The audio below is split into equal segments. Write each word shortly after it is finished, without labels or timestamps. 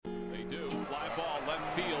do. Fly ball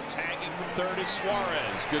left field, tagging from third is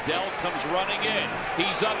Suarez. Goodell comes running in.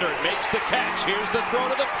 He's under it, makes the catch. Here's the throw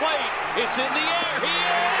to the plate. It's in the air. He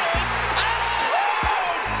is out!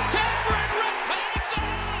 Cameron Red hangs on!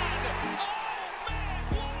 Oh, man,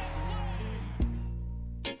 what a play!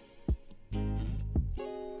 Deep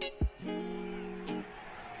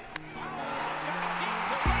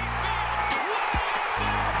to right field. Way and way!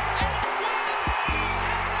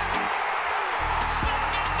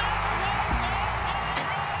 Second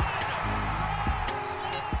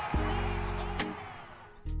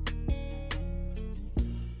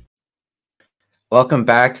Welcome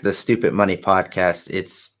back to the Stupid Money Podcast.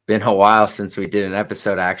 It's been a while since we did an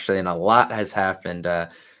episode, actually, and a lot has happened.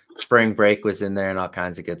 Spring break was in there and all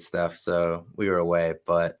kinds of good stuff, so we were away.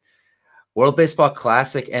 But World Baseball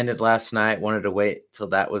Classic ended last night. Wanted to wait till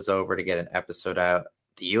that was over to get an episode out.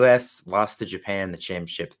 The U.S. lost to Japan in the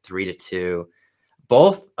championship 3-2.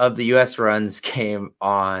 Both of the U.S. runs came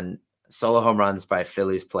on solo home runs by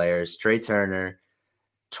Phillies players. Trea Turner,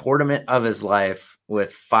 tournament of his life,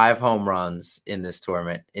 with 5 home runs in this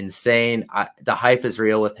tournament. Insane. The hype is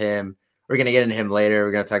real with him. We're going to get into him later.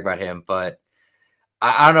 We're going to talk about him. But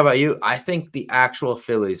I don't know about you. I think the actual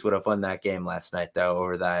Phillies would have won that game last night, though,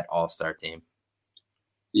 over that all-star team.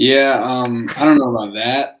 Yeah, I don't know about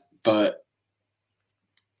that, but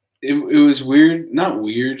it was weird. Not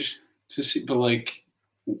weird to see, but, like,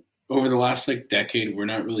 over the last, like, decade, we're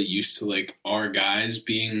not really used to, like, our guys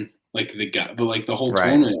being, like, the guy. But, like, the whole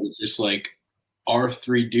tournament was just, like, our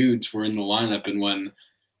 3 dudes were in the lineup, and when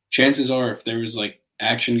chances are if there was like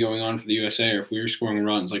action going on for the USA or if we were scoring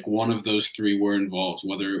runs, like one of those 3 were involved,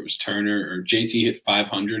 whether it was Turner or JT hit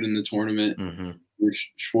 500 in the tournament,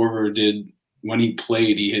 which Schwarber did when he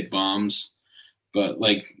played, he hit bombs. But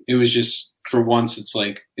like it was just for once, it's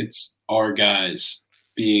like it's our guys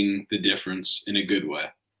being the difference in a good way.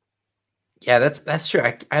 Yeah, that's true.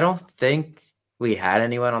 I don't think we had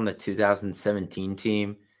anyone on the 2017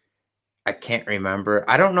 team. I can't remember.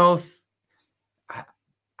 I don't know if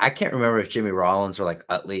I can't remember if Jimmy Rollins or like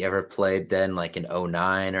Utley ever played then, like in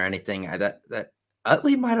 2009 or anything. That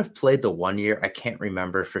Utley might have played the 1 year. I can't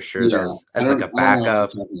remember for sure. Yeah, that was as like a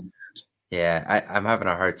backup. Yeah, I'm having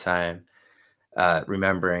a hard time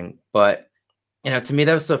remembering. But to me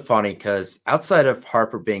that was so funny because outside of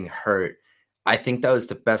Harper being hurt, I think that was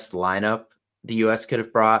the best lineup the US could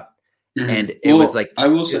have brought. And it was like, I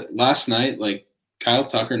will say last night, like, Kyle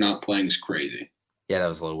Tucker not playing is crazy. Yeah, that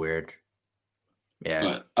was a little weird. Yeah.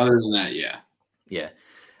 But other than that, yeah. Yeah.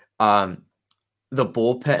 The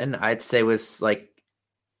bullpen, I'd say, was like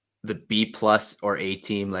the B+ or A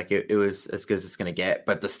team. Like it was as good as it's going to get.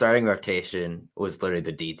 But the starting rotation was literally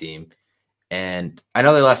the D team. And I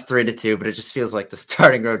know they lost 3-2, but it just feels like the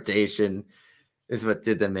starting rotation is what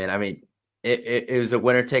did them in. I mean, it was a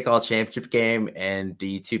winner-take-all championship game, and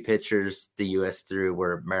the 2 pitchers the U.S. threw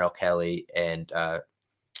were Merrill Kelly and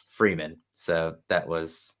Freeman. So that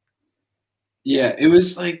was... Yeah, it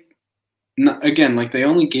was like, again, like they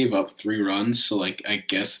only gave up 3 runs. So, like, I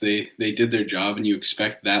guess they did their job, and you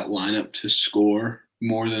expect that lineup to score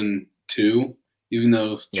more than 2, even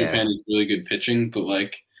though Japan is really good pitching. But,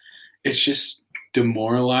 like, it's just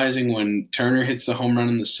demoralizing when Turner hits the home run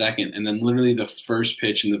in the second, and then literally the first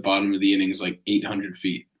pitch in the bottom of the inning is like 800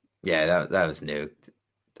 feet. Yeah, that was nuked.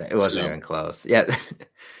 It wasn't even close. Yeah,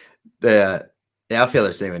 the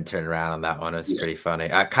outfielders didn't even turn around on that one. It was pretty funny.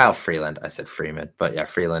 Kyle Freeland. I said Freeman, but yeah,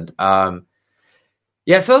 Freeland.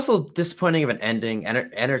 Yeah, so it's a little disappointing of an ending.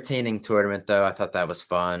 Entertaining tournament, though. I thought that was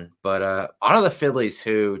fun. But on to the Phillies,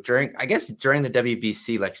 who during the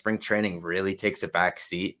WBC, like spring training really takes a back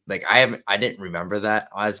seat. Like I didn't remember that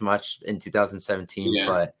as much in 2017,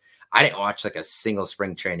 but I didn't watch like a single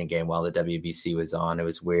spring training game while the WBC was on. It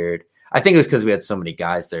was weird. I think it was because we had so many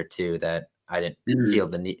guys there too that I didn't feel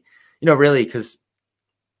the need, really, because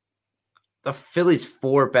the Phillies'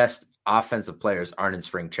 4 best offensive players aren't in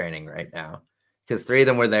spring training right now. Because 3 of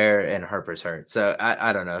them were there and Harper's hurt. So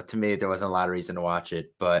I don't know. To me, there wasn't a lot of reason to watch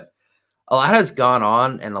it. But a lot has gone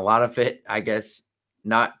on, and a lot of it, I guess,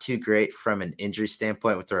 not too great from an injury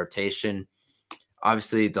standpoint with the rotation.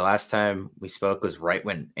 Obviously, the last time we spoke was right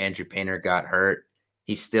when Andrew Painter got hurt.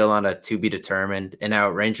 He's still on a to be determined. And now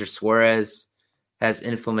Ranger Suarez has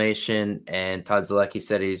inflammation, and Todd Zalecki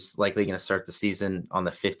said he's likely going to start the season on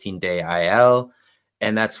the 15-day IL.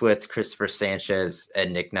 And that's with Christopher Sanchez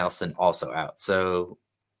and Nick Nelson also out. So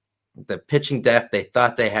the pitching depth they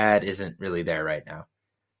thought they had isn't really there right now.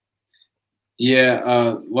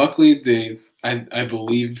 Yeah, luckily I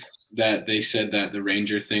believe that they said that the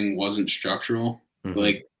Ranger thing wasn't structural. Mm-hmm.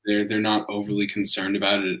 Like they're not overly concerned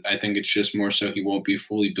about it. I think it's just more so he won't be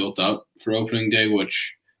fully built up for opening day,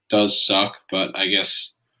 which does suck, but I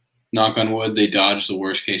guess knock on wood, they dodged the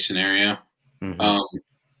worst case scenario. Mm-hmm.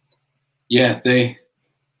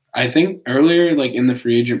 I think earlier, like in the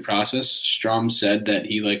free agent process, Strom said that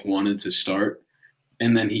he like wanted to start,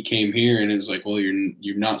 and then he came here and it was like, well,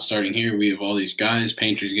 you're not starting here. We have all these guys.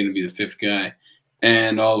 Painter's going to be the fifth guy,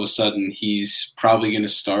 and all of a sudden he's probably going to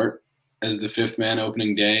start as the fifth man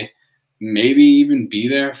opening day, maybe even be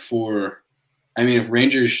there for. I mean, if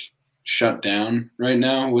Rangers shut down right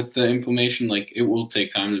now with the inflammation, like it will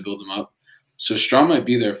take time to build them up. So Strom might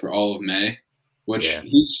be there for all of May, which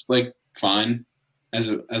he's like fine as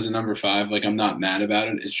a number 5. Like I'm not mad about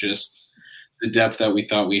it. It's just the depth that we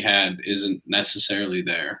thought we had isn't necessarily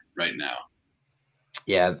there right now.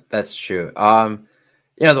 Yeah, that's true. The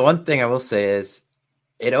one thing I will say is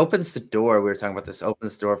it opens the door. We were talking about this,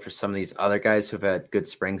 opens the door for some of these other guys who've had good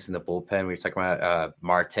springs in the bullpen. We were talking about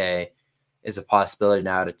Marte is a possibility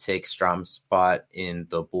now to take Strom's spot in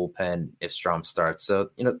the bullpen if Strom starts. So,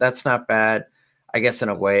 that's not bad. I guess in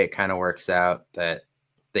a way it kind of works out that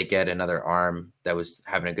they get another arm that was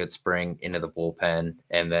having a good spring into the bullpen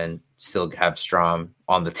and then still have Strom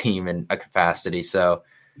on the team in a capacity. So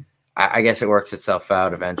I guess it works itself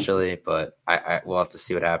out eventually, but we'll have to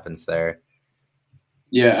see what happens there.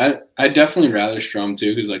 Yeah, I'd definitely rather Strom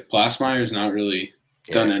too, because like Plasmeyer's not really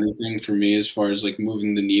done anything for me as far as like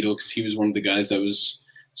moving the needle, because he was one of the guys that was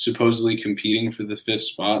supposedly competing for the 5th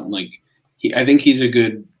spot. And like I think he's a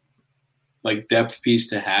good like depth piece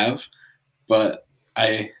to have, but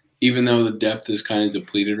even though the depth is kind of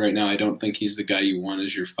depleted right now, I don't think he's the guy you want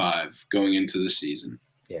as your 5 going into the season.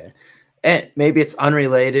 Yeah. And maybe it's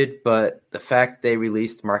unrelated, but the fact they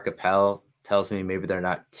released Mark Appel tells me maybe they're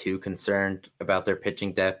not too concerned about their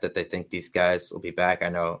pitching depth, that they think these guys will be back. I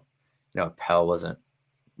know, Appel wasn't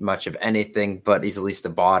much of anything, but he's at least a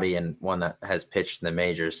body and one that has pitched in the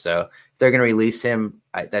majors. So if they're going to release him,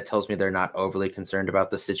 that tells me they're not overly concerned about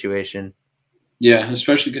the situation. Yeah,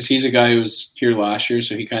 especially because he's a guy who was here last year,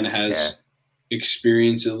 so he kind of has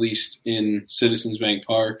experience, at least in Citizens Bank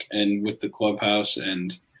Park and with the clubhouse,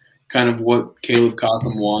 and kind of what Caleb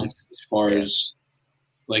Cotham wants as far as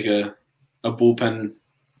like a bullpen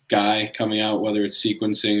guy coming out, whether it's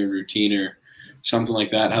sequencing or routine or something like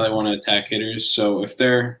that, how they want to attack hitters. So if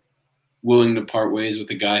they're willing to part ways with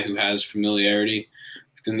a guy who has familiarity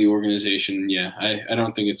within the organization, I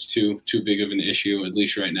don't think it's too big of an issue, at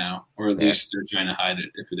least right now, or at least they're trying to hide it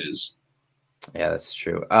if it is. Yeah, that's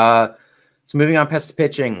true. So moving on past the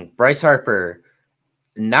pitching, Bryce Harper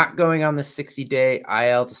not going on the 60-day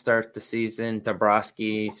IL to start the season.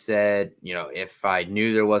 Dombrowski said, if I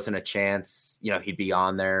knew there wasn't a chance, he'd be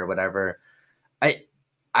on there or whatever.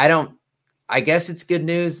 I guess it's good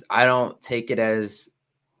news. I don't take it as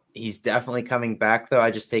he's definitely coming back, though.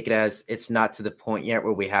 I just take it as it's not to the point yet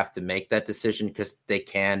where we have to make that decision, because they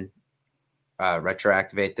can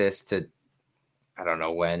retroactivate this to, I don't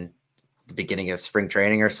know when, the beginning of spring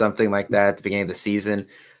training or something like that, at the beginning of the season.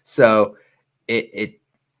 So it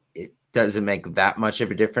doesn't make that much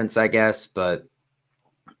of a difference, I guess. But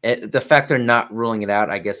the fact they're not ruling it out,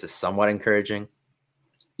 I guess, is somewhat encouraging.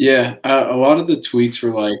 Yeah, a lot of the tweets were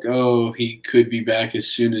like, "Oh, he could be back as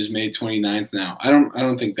soon as May 29th." Now, I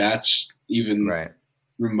don't think that's even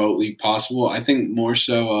remotely possible. I think more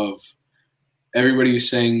so of everybody was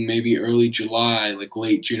saying maybe early July, like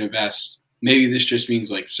late June at best. Maybe this just means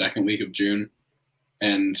like second week of June,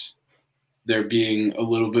 and they're being a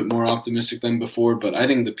little bit more optimistic than before. But I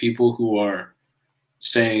think the people who are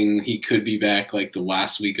saying he could be back like the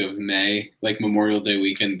last week of May, like Memorial Day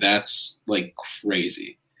weekend, that's like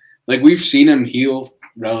crazy. Like we've seen him heal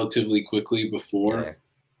relatively quickly before,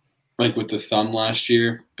 like with the thumb last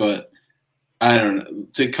year. But I don't know,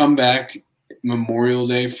 to come back Memorial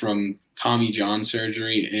Day from Tommy John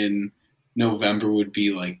surgery in November would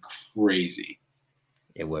be like crazy.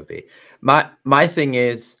 It would be. My thing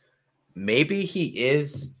is, maybe he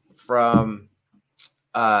is from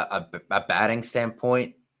a batting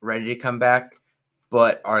standpoint ready to come back,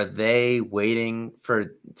 but are they waiting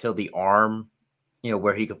for till the arm,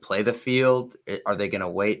 where he could play the field? Are they going to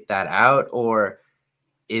wait that out, or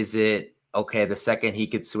is it okay, the second he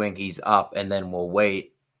could swing, he's up, and then we'll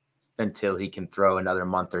wait until he can throw another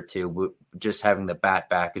month or two? Just having the bat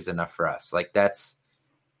back is enough for us. Like that's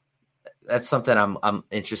something I'm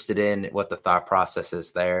interested in, what the thought process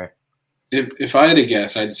is there. If I had to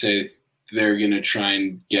guess, I'd say they're going to try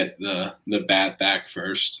and get the bat back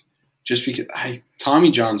first, just because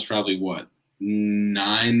Tommy John's probably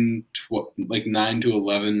 9 to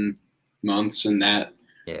 11 months in that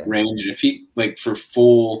range. And if he, like, for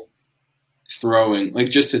full throwing, like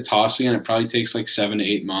just to toss again, it probably takes like 7 to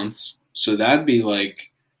 8 months. So that'd be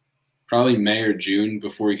like probably May or June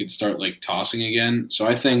before he could start like tossing again. So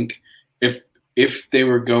I think if they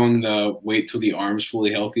were going the wait till the arm's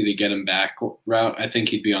fully healthy to get him back route, I think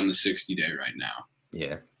he'd be on the 60-day right now.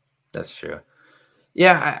 Yeah, that's true.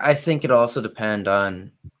 Yeah, I think it'll also depend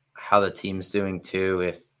on how the team's doing too.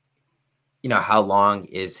 If, how long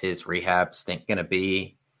is his rehab stint going to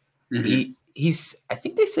be? Mm-hmm. I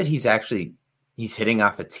think they said he's hitting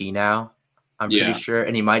off a tee now. I'm pretty sure.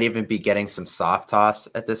 And he might even be getting some soft toss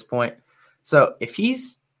at this point. So if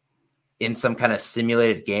he's in some kind of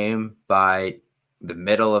simulated game by the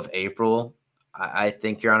middle of April, I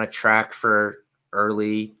think you're on a track for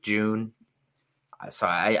early June. So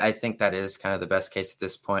I think that is kind of the best case at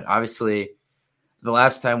this point. Obviously, the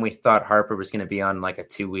last time we thought Harper was going to be on like a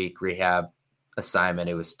 2-week rehab assignment,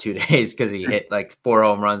 it was 2 days because he hit like 4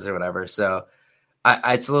 home runs or whatever. So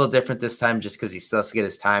it's a little different this time just because he still has to get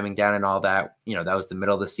his timing down and all that. That was the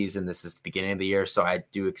middle of the season. This is the beginning of the year. So I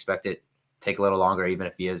do expect it to take a little longer, even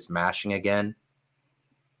if he is mashing again.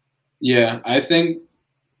 Yeah,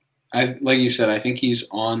 like you said, I think he's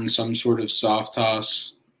on some sort of soft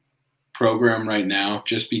toss program right now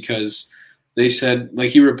just because they said,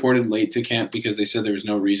 like, he reported late to camp because they said there was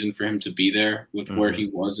no reason for him to be there with where he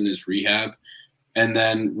was in his rehab. And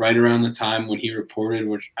then right around the time when he reported,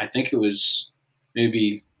 which I think it was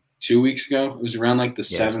maybe 2 weeks ago, it was around like the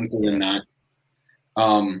 7th or the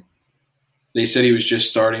 9th. They said he was just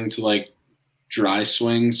starting to like dry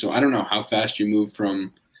swing. So I don't know how fast you move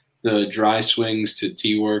from the dry swings to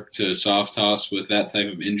tee work to soft toss with that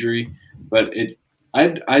type of injury. But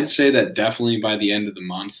I'd say that definitely by the end of the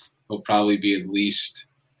month, he'll probably be at least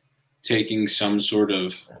taking some sort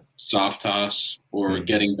of soft toss or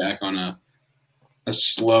getting back on a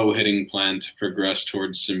slow hitting plan to progress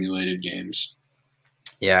towards simulated games.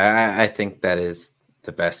 Yeah, I think that is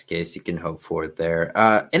the best case you can hope for there.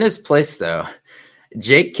 In his place, though,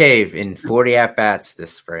 Jake Cave in 40 at-bats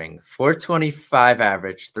this spring, 425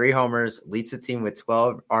 average, 3 homers, leads the team with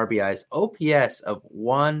 12 RBIs, OPS of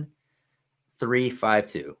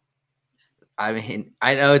 1.352. I mean,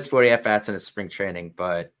 I know it's 40 at-bats in a spring training,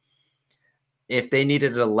 but if they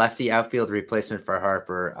needed a lefty outfield replacement for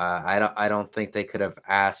Harper, I don't think they could have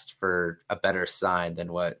asked for a better sign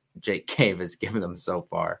than what Jake Cave has given them so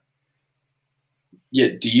far.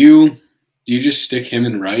 Yeah, do you just stick him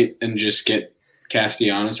in right and just get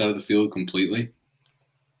Castellanos out of the field completely?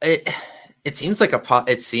 It seems like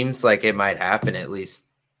it seems like it might happen at least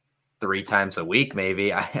 3 times a week,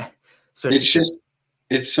 maybe.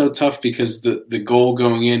 It's so tough because the goal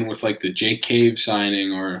going in with like the Jake Cave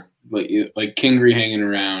signing or like Kingery hanging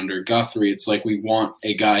around or Guthrie, it's like we want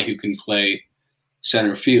a guy who can play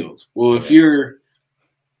center field. Well, if you're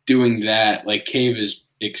doing that, like Cave has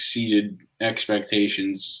exceeded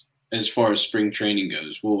expectations as far as spring training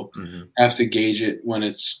goes. We'll have to gauge it when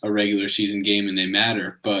it's a regular season game and they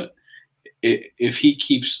matter. But if he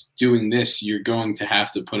keeps doing this, you're going to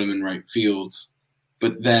have to put him in right field.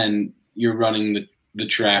 But then you're running the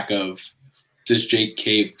track of, does Jake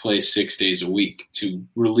Cave play 6 days a week to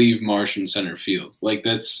relieve Marsh in center field? Like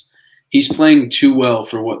he's playing too well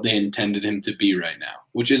for what they intended him to be right now,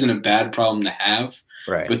 which isn't a bad problem to have.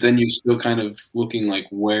 Right. But then you're still kind of looking like,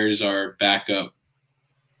 where's our backup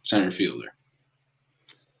center fielder?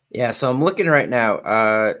 Yeah, so I'm looking right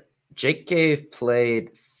now. Jake Cave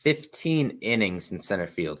played 15 innings in center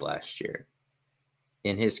field last year.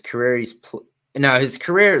 In his career,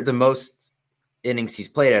 the most innings he's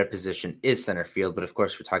played at a position is center field. But of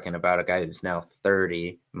course, we're talking about a guy who's now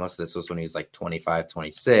 30. Most of this was when he was like 25,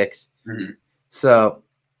 26. So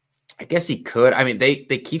I guess he could. I mean, they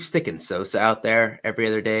keep sticking Sosa out there every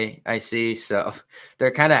other day, I see. So they're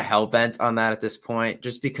kind of hell-bent on that at this point,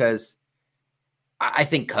 just because I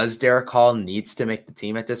think Derek Hall needs to make the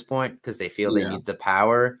team at this point because they feel they need the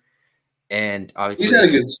power. And obviously he's had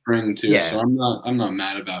a good spring too, so I'm not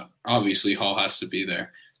mad about. Obviously, Hall has to be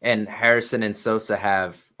there. And Harrison and Sosa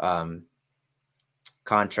have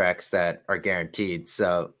contracts that are guaranteed,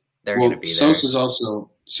 so they're going to be there.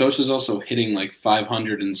 Sosa's also hitting like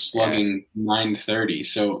 500 and slugging 930.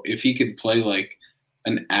 So if he could play like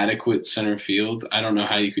an adequate center field, I don't know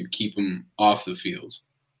how you could keep him off the field.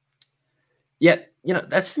 Yeah,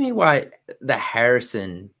 that's to me why the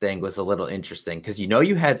Harrison thing was a little interesting because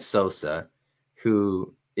you had Sosa,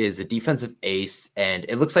 who is a defensive ace, and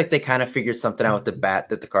it looks like they kind of figured something out with the bat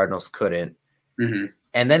that the Cardinals couldn't.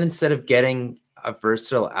 And then instead of getting a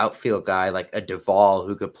versatile outfield guy like a Duvall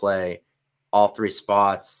who could play all 3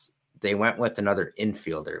 spots, they went with another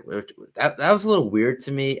infielder. That was a little weird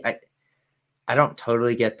to me. I don't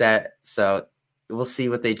totally get that. So we'll see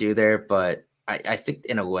what they do there. But I think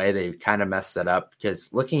in a way they kind of messed that up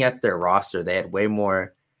because looking at their roster, they had way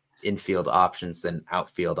more infield options than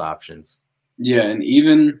outfield options. Yeah, and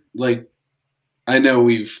even like I know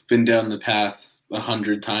we've been down the path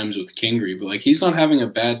 100 times with Kingery, but like he's not having a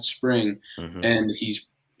bad spring, and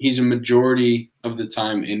he's a majority of the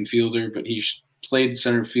time infielder, but he's played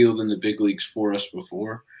center field in the big leagues for us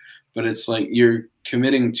before. But it's like you're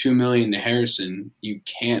committing $2 million to Harrison. You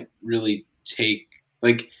can't really take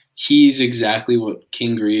like he's exactly what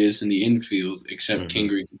Kingery is in the infield, except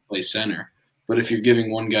Kingery can play center. But if you're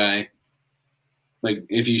giving one guy, like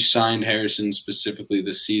if you signed Harrison specifically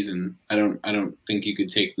this season, I don't think you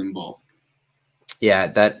could take them both. Yeah,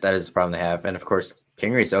 that is the problem they have, and of course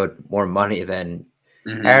Kingery's owed more money than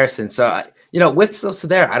Harrison. So with Sosa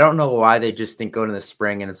there, I don't know why they just didn't go into the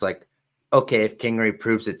spring and it's like, okay, if Kingery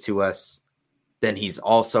proves it to us, then he's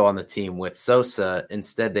also on the team with Sosa.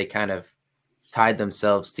 Instead, they kind of tied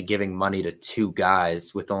themselves to giving money to two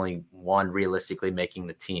guys with only one realistically making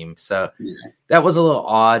the team. So that was a little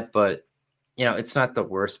odd, but it's not the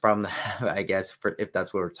worst problem to have, I guess, if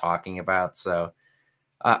that's what we're talking about. So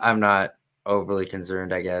I'm not overly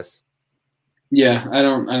concerned, I guess. Yeah, I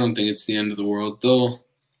don't think it's the end of the world. They'll,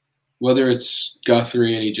 whether it's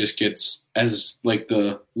Guthrie and he just gets as like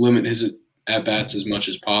the limit his at bats as much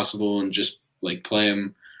as possible and just like play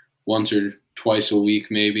him once or twice a week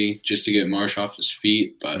maybe just to get Marsh off his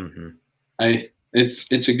feet. But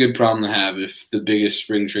it's a good problem to have if the biggest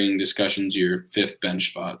spring training discussion's your fifth bench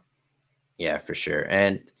spot. Yeah, for sure.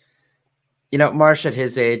 And Marsh at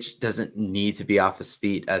his age doesn't need to be off his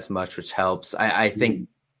feet as much, which helps. I think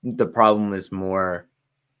the problem is more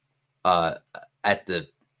at the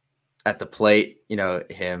plate,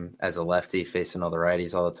 him as a lefty facing all the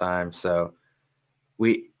righties all the time. So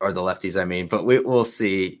the lefties, but we'll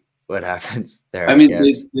see what happens there. I mean,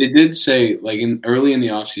 they did say like early in the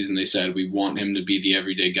offseason, they said we want him to be the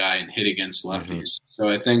everyday guy and hit against lefties. So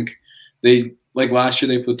I think they like last year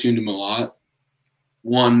they platooned him a lot.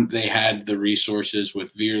 One, they had the resources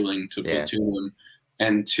with Veerling to platoon him,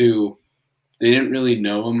 and two, they didn't really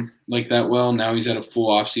know him like that well. Now he's had a full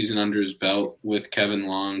offseason under his belt with Kevin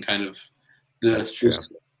Long, kind of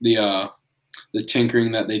the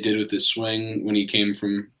tinkering that they did with his swing when he came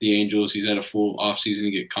from the Angels. He's had a full offseason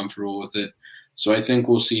to get comfortable with it. So I think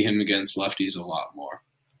we'll see him against lefties a lot more.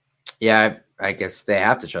 Yeah, I guess they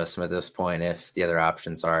have to trust him at this point if the other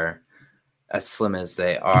options are as slim as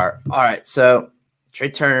they are. All right, so Trea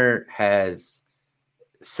Turner has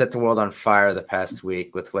set the world on fire the past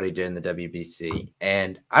week with what he did in the WBC.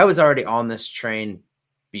 And I was already on this train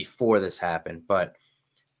before this happened, but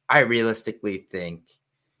I realistically think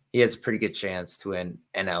he has a pretty good chance to win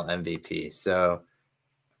NL MVP. So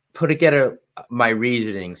put together my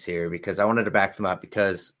reasonings here because I wanted to back them up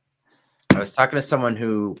because I was talking to someone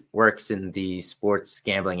who works in the sports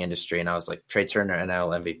gambling industry and I was like, Trea Turner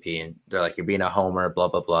NL MVP. And they're like, you're being a homer, blah,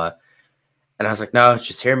 blah, blah. And I was like, no,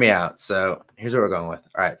 just hear me out. So here's what we're going with.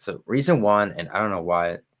 All right. So reason one, and I don't know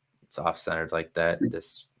why it's off-centered like that.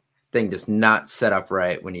 This thing does not set up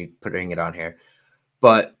right when you're putting it on here.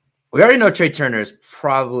 But we already know Trea Turner is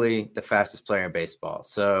probably the fastest player in baseball.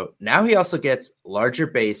 So now he also gets larger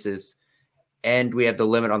bases, and we have the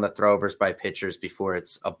limit on the throwovers by pitchers before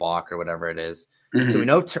it's a balk or whatever it is. So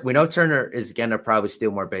we know Turner is going to probably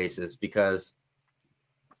steal more bases because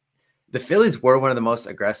the Phillies were one of the most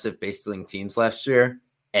aggressive base stealing teams last year,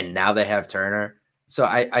 and now they have Turner. So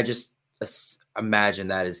I just imagine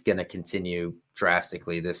that is going to continue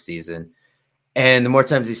drastically this season. And the more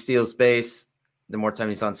times he steals base, the more time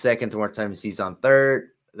he's on second, the more times he's on third,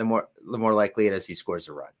 the more likely it is he scores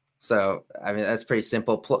a run. So, I mean, that's pretty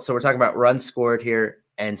simple. So we're talking about runs scored here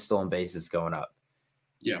and stolen bases going up.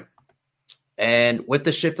 Yeah. And with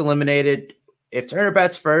the shift eliminated, if Turner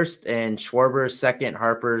bats first and Schwarber's second,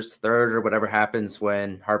 Harper's third, or whatever happens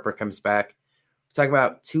when Harper comes back, we're talking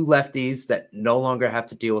about two lefties that no longer have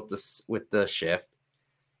to deal with the shift,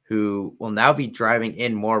 who will now be driving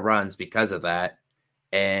in more runs because of that.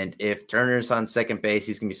 And if Turner's on second base,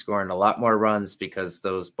 he's going to be scoring a lot more runs because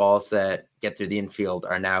those balls that get through the infield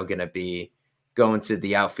are now going to be going to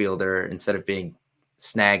the outfielder instead of being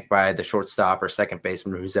snagged by the shortstop or second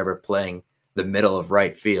baseman who's ever playing the middle of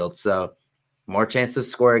right field. So more chances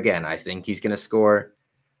to score again. I think he's going to score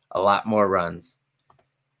a lot more runs.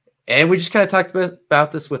 And we just kind of talked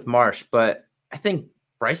about this with Marsh, but I think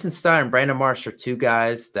Bryson Stott and Brandon Marsh are two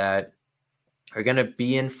guys that are going to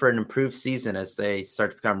be in for an improved season as they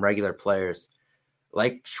start to become regular players.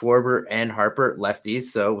 Like Schwarber and Harper, lefties,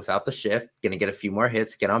 so without the shift, going to get a few more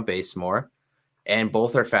hits, get on base more. And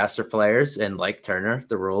both are faster players, and like Turner,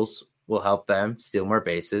 the rules will help them steal more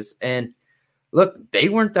bases. And look, they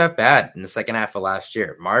weren't that bad in the second half of last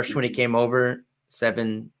year. Marsh, when he came over,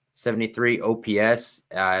 7 .73 OPS,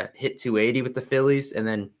 hit 280 with the Phillies, and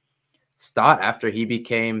then Stott, after he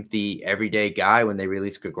became the everyday guy when they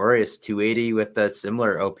released Gregorius, 280 with a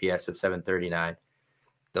similar OPS of 739.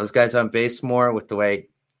 Those guys on base more. With the way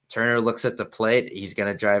Turner looks at the plate, he's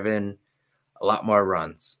going to drive in a lot more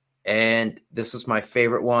runs. And this was my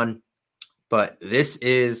favorite one, but this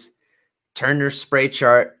is Turner's spray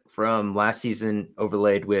chart from last season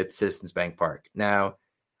overlaid with Citizens Bank Park. Now,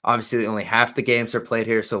 obviously only half the games are played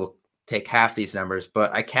here, so we'll take half these numbers,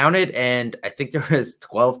 but I counted and I think there was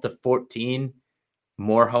 12 to 14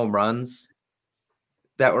 more home runs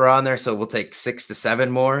that were on there. So we'll take 6 to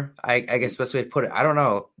 7 more. I guess best way to put it. I don't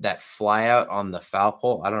know, that fly out on the foul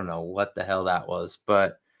pole. I don't know what the hell that was,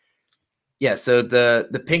 but yeah. So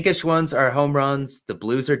the pinkish ones are home runs. The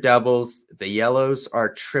blues are doubles. The yellows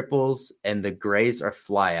are triples, and the grays are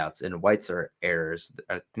flyouts, and whites are errors.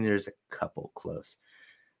 I think there's a couple close.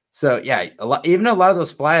 So yeah, even a lot of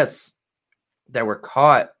those flyouts that were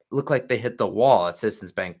caught look like they hit the wall at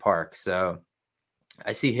Citizens Bank Park. So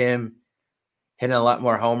I see him hitting a lot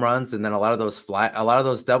more home runs, and then a lot of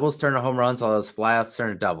those doubles turn to home runs, all those flyouts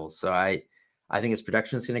turn to doubles. So I think his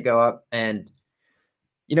production is going to go up. And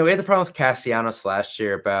we had the problem with Castellanos last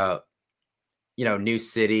year about new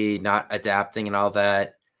city not adapting and all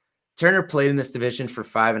that. Turner played in this division for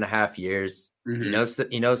 5.5 years. Mm-hmm.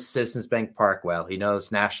 He knows Citizens Bank Park well. He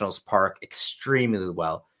knows Nationals Park extremely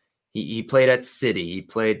well. He played at City. He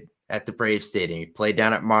played at the Brave Stadium. He played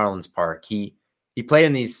down at Marlins Park. He played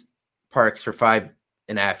in these parks for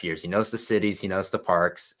 5.5 years. He knows the cities. He knows the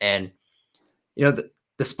parks. And, the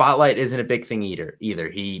spotlight isn't a big thing either.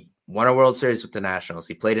 He won a World Series with the Nationals.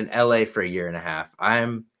 He played in LA for 1.5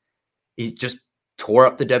 years. He just tore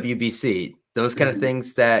up the WBC. Those kind of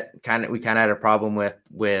things that we had a problem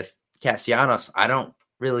with Castellanos, I don't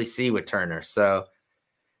really see with Turner. So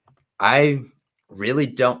I really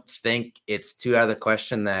don't think it's too out of the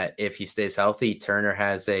question that if he stays healthy, Turner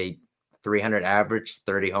has a 300 average,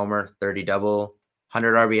 30 homer, 30 double,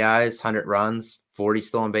 100 RBIs, 100 runs, 40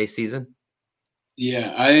 stolen base season.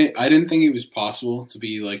 Yeah, I didn't think it was possible to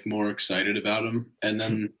be more excited about him. And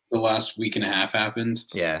then the last week and a half happened.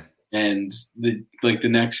 Yeah. And the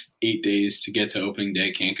next 8 days to get to opening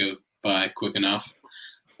day can't go by quick enough.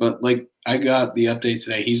 But I got the update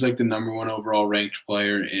today. He's the number 1 overall ranked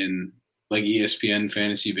player in ESPN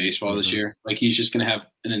fantasy baseball this year. He's just going to have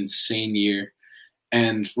an insane year.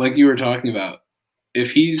 And you were talking about,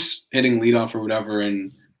 if he's hitting leadoff or whatever,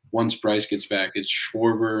 and once Bryce gets back, it's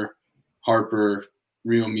Schwarber, Harper,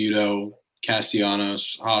 Real Muto,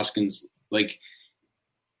 Castellanos, Hoskins.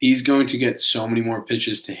 He's going to get so many more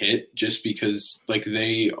pitches to hit just because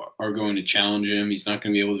they are going to challenge him. He's not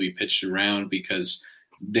going to be able to be pitched around because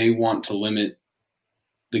they want to limit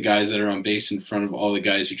the guys that are on base in front of all the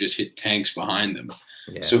guys who just hit tanks behind them.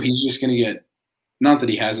 Yeah. So he's just going to get, not that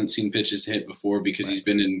he hasn't seen pitches to hit before because he's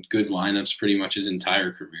been in good lineups pretty much his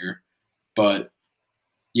entire career. But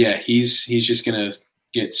yeah, he's just going to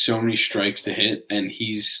get so many strikes to hit, and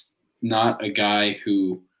he's not a guy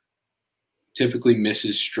who typically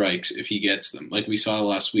misses strikes if he gets them. Like we saw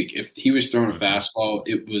last week, if he was throwing a fastball,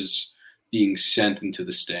 it was being sent into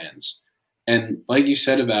the stands. And like you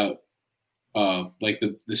said about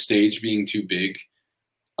the stage being too big,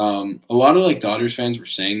 a lot of Dodgers fans were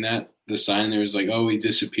saying that. The sign there was oh, he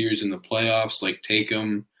disappears in the playoffs, take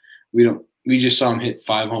him. We just saw him hit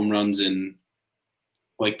 5 home runs in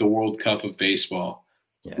the World Cup of baseball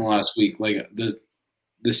last week.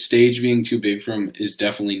 The stage being too big for him is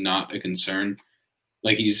definitely not a concern.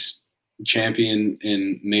 He's champion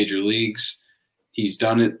in major leagues. He's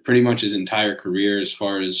done it pretty much his entire career as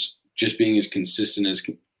far as just being as consistent as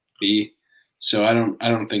can be. So I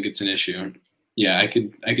don't think it's an issue. Yeah, I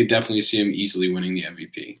could definitely see him easily winning the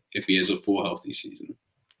MVP if he has a full healthy season.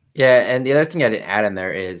 Yeah, and the other thing I didn't add in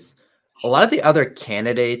there is a lot of the other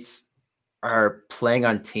candidates are playing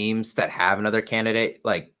on teams that have another candidate,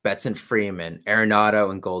 like Betson Freeman, Arenado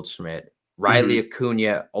and Goldschmidt, Riley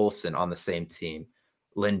Acuna, Olsen on the same team,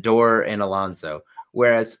 Lindor and Alonso.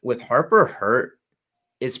 Whereas with Harper hurt,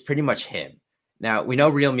 it's pretty much him. Now, we know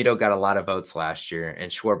Real Muto got a lot of votes last year,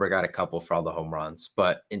 and Schwarber got a couple for all the home runs.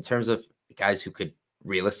 But in terms of guys who could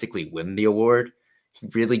realistically win the award, he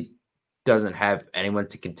really doesn't have anyone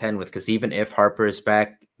to contend with, because even if Harper is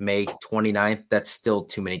back May 29th, that's still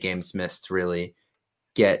too many games missed to really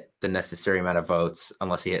get the necessary amount of votes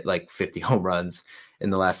unless he hit 50 home runs in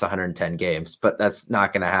the last 110 games. But that's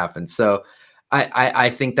not going to happen. So I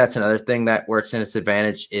think that's another thing that works in his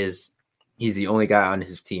advantage is he's the only guy on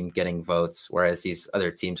his team getting votes, whereas these other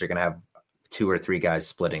teams are going to have 2 or 3 guys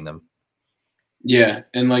splitting them. Yeah,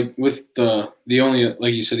 and with the only,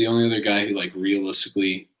 like you said, the only other guy who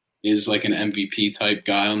realistically is like an MVP type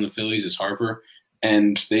guy on the Phillies is Harper,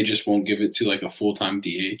 and they just won't give it to like a full-time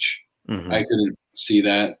DH. Mm-hmm. I couldn't see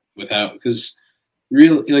that without, because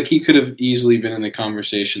really, like, he could have easily been in the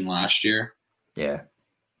conversation last year. Yeah.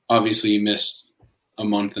 Obviously, he missed a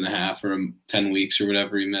month and a half or 10 weeks or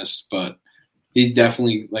whatever he missed, but he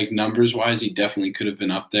definitely, like, numbers-wise, he definitely could have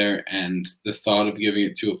been up there, and the thought of giving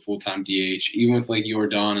it to a full-time DH, even with, like,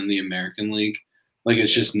 Jordan in the American League, like,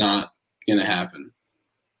 it's just not going to happen.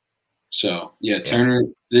 So, yeah, Turner,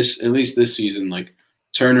 at least this season, like,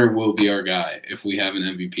 Turner will be our guy if we have an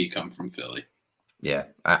MVP come from Philly. Yeah,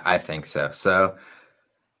 I think so. So,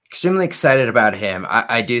 extremely excited about him.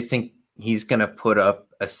 I do think he's going to put up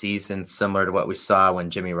a season similar to what we saw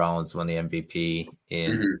when Jimmy Rollins won the MVP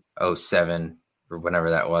in 07 or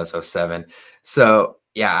whenever that was, 07. So,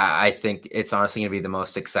 yeah, I think it's honestly going to be the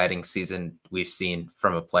most exciting season we've seen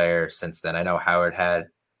from a player since then. I know Howard had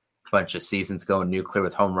a bunch of seasons going nuclear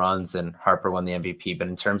with home runs and Harper won the MVP, but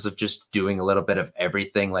in terms of just doing a little bit of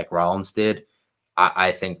everything like Rollins did,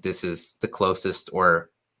 I think this is the closest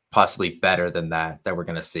or possibly better than that we're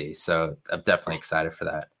going to see. So I'm definitely excited for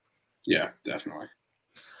that. Yeah, definitely.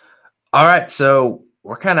 All right. So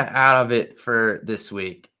we're kind of out of it for this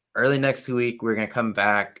week. Early next week, we're going to come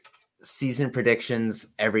back. Season predictions,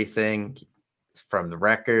 everything from the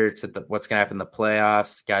record to what's going to happen in the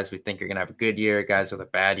playoffs. Guys we think are going to have a good year, guys with a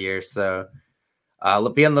bad year. So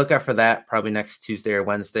be on the lookout for that probably next Tuesday or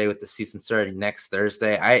Wednesday with the season starting next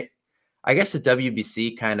Thursday. I guess the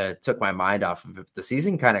WBC kind of took my mind off of it. The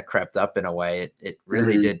season kind of crept up in a way. It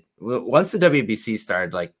really did. Once the WBC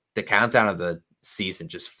started, like the countdown of the season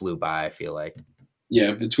just flew by, I feel like.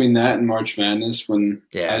 Yeah, between that and March Madness, when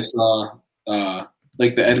I saw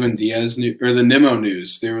like the Edwin Diaz or the Nimmo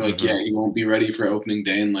news, they were like, he won't be ready for opening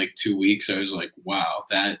day in like 2 weeks. I was like, wow,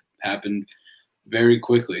 that happened very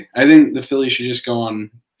quickly. I think the Phillies should just go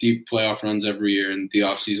on deep playoff runs every year, and the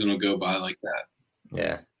offseason will go by like that.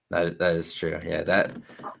 Yeah. That is true. Yeah,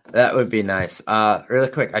 that would be nice. Really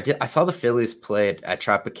quick, I saw the Phillies played at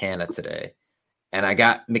Tropicana today, and I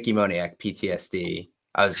got Mickey Moniak PTSD.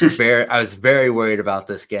 I was very worried about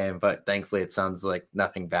this game, but thankfully it sounds like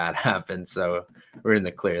nothing bad happened, so we're in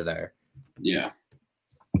the clear there. Yeah.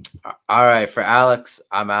 All right, for Alex,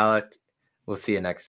 I'm Alec. We'll see you next time.